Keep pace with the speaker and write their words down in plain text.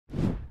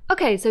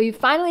Okay, so you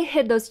finally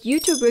hit those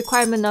YouTube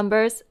requirement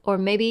numbers, or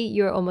maybe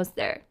you're almost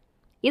there.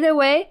 Either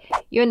way,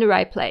 you're in the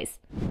right place.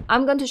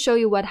 I'm going to show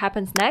you what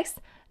happens next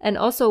and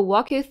also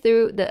walk you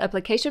through the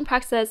application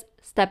process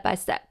step by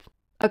step.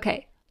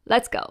 Okay,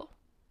 let's go.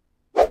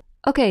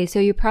 Okay, so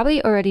you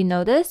probably already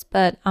know this,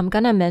 but I'm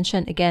gonna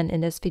mention again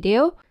in this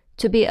video.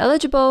 To be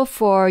eligible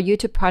for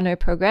YouTube Partner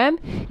Program,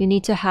 you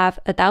need to have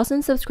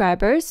 1,000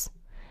 subscribers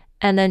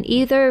and then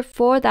either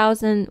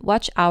 4,000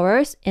 watch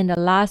hours in the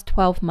last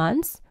 12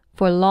 months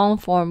for long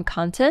form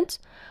content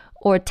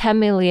or 10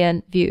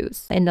 million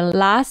views in the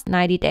last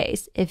 90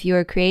 days if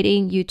you're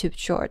creating YouTube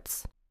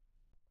Shorts.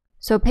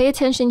 So pay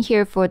attention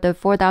here for the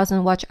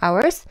 4,000 watch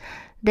hours.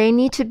 They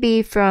need to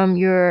be from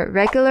your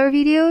regular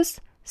videos,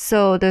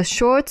 so the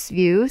Shorts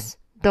views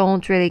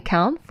don't really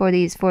count for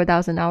these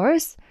 4,000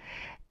 hours.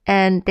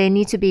 And they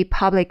need to be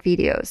public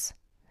videos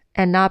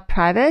and not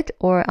private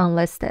or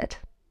unlisted.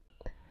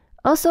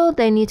 Also,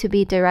 they need to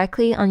be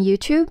directly on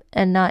YouTube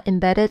and not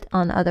embedded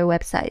on other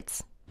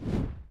websites.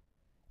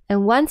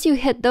 And once you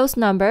hit those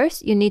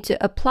numbers, you need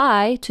to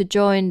apply to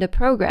join the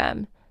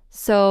program.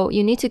 So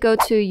you need to go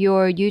to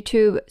your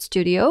YouTube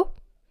studio.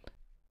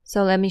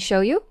 So let me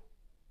show you.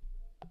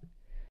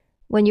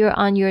 When you're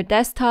on your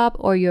desktop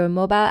or your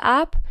mobile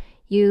app,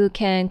 you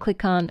can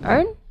click on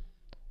Earn.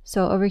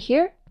 So over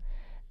here.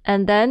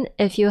 And then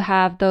if you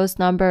have those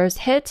numbers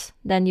hit,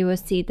 then you will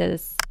see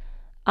this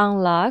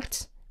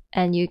unlocked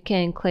and you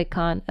can click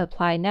on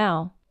Apply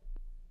Now.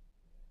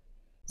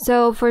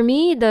 So for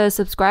me, the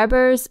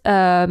subscribers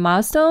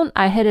milestone,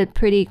 I hit it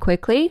pretty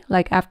quickly,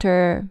 like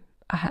after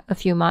a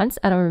few months,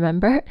 I don't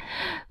remember.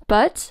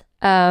 But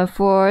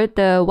for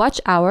the watch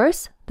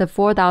hours, the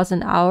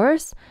 4,000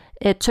 hours,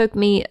 it took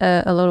me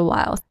a little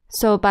while.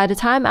 So by the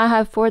time I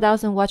have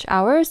 4,000 watch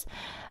hours,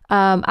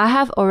 I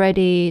have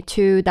already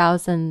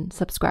 2,000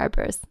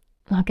 subscribers.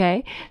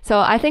 Okay,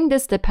 so I think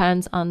this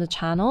depends on the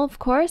channel, of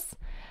course.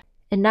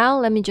 And now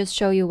let me just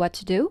show you what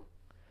to do.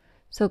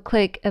 So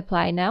click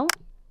Apply Now.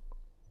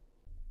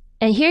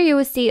 And here you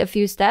will see a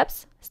few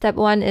steps. Step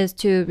 1 is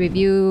to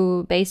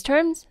review base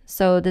terms.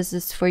 So this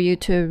is for you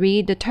to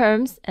read the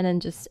terms and then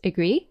just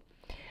agree.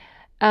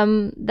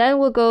 Then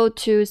we'll go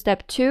to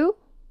step 2,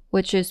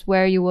 which is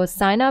where you will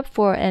sign up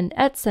for an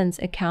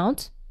AdSense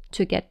account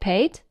to get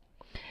paid.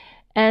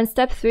 And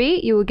step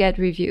 3, you will get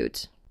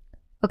reviewed.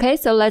 Okay,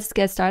 so let's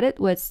get started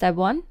with step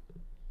 1.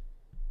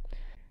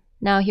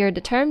 Now here are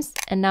the terms,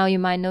 and now you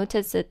might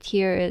notice that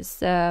here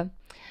is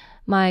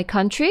my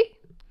country.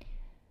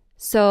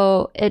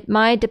 So it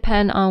might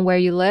depend on where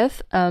you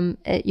live.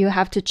 You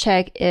have to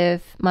check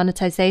if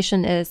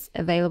monetization is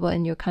available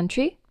in your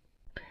country.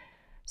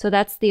 So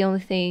that's the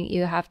only thing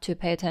you have to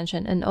pay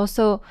attention. And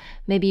also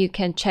maybe you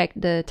can check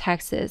the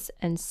taxes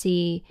and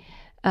see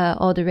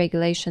all the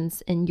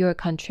regulations in your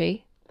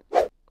country.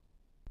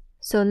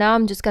 So now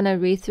I'm just gonna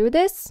read through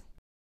this.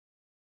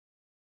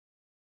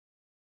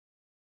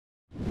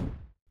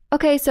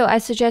 Okay, so I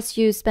suggest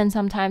you spend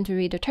some time to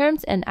read the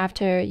terms, and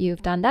after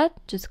you've done that,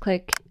 just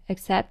click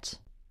Accept.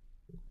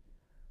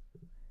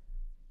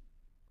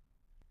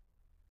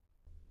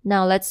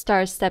 Now let's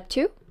start step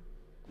 2.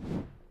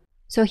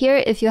 So here,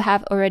 if you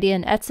have already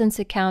an AdSense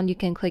account, you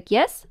can click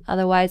Yes,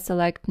 otherwise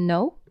select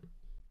No,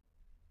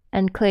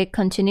 and click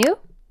Continue.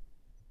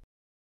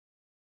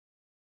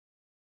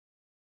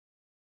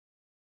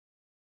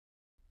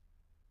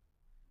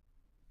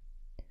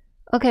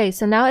 Okay,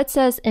 so now it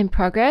says in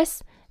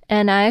progress,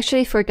 and I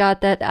actually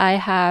forgot that I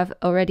have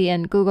already a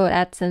Google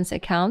AdSense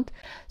account.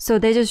 So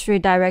they just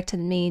redirected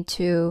me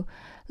to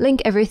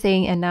link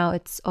everything, and now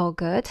it's all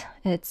good.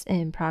 It's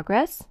in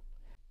progress.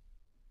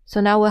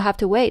 So now we'll have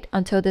to wait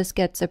until this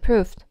gets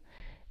approved.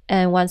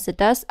 And once it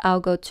does, I'll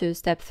go to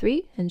step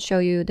 3 and show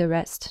you the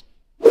rest.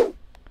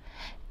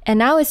 And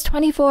now it's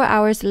 24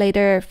 hours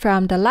later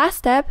from the last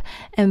step,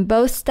 and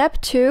both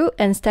step 2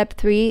 and step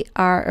 3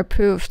 are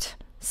approved.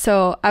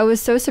 So I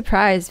was so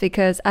surprised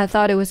because I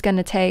thought it was going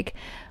to take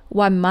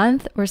 1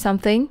 month or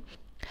something.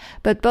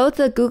 But both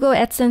the Google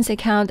AdSense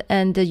account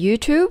and the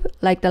YouTube,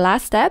 like the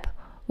last step,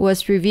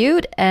 was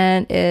reviewed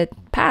and it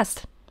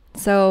passed.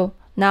 So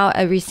now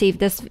I received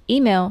this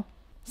email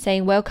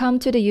saying, "Welcome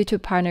to the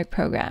YouTube Partner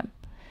Program."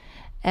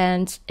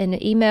 And in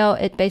the email,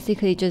 it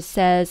basically just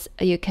says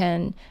you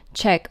can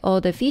check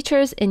all the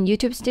features in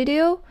YouTube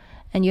Studio,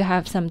 and you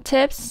have some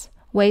tips,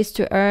 ways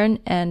to earn,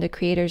 and the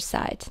creator's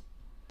side.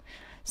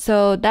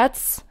 So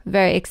that's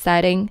very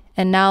exciting.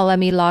 And now let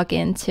me log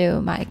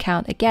into my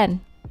account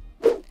again.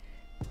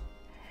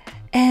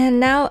 And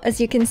now, as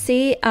you can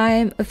see,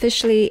 I'm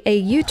officially a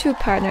YouTube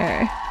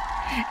partner.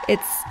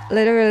 It's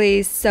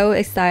literally so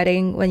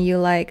exciting when you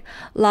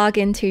log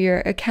into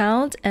your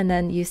account and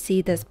then you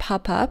see this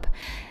pop up.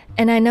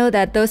 And I know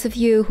that those of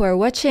you who are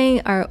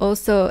watching are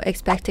also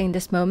expecting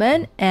this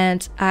moment,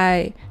 and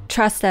I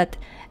trust that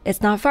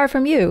it's not far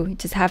from you. You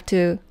just have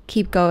to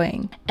keep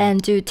going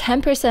and do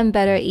 10%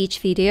 better each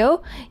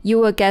video. You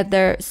will get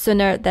there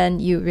sooner than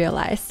you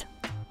realize.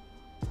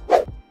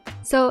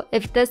 So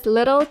if this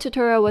little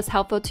tutorial was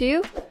helpful to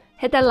you,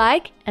 hit that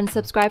like and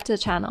subscribe to the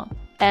channel.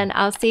 And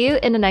I'll see you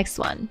in the next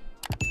one.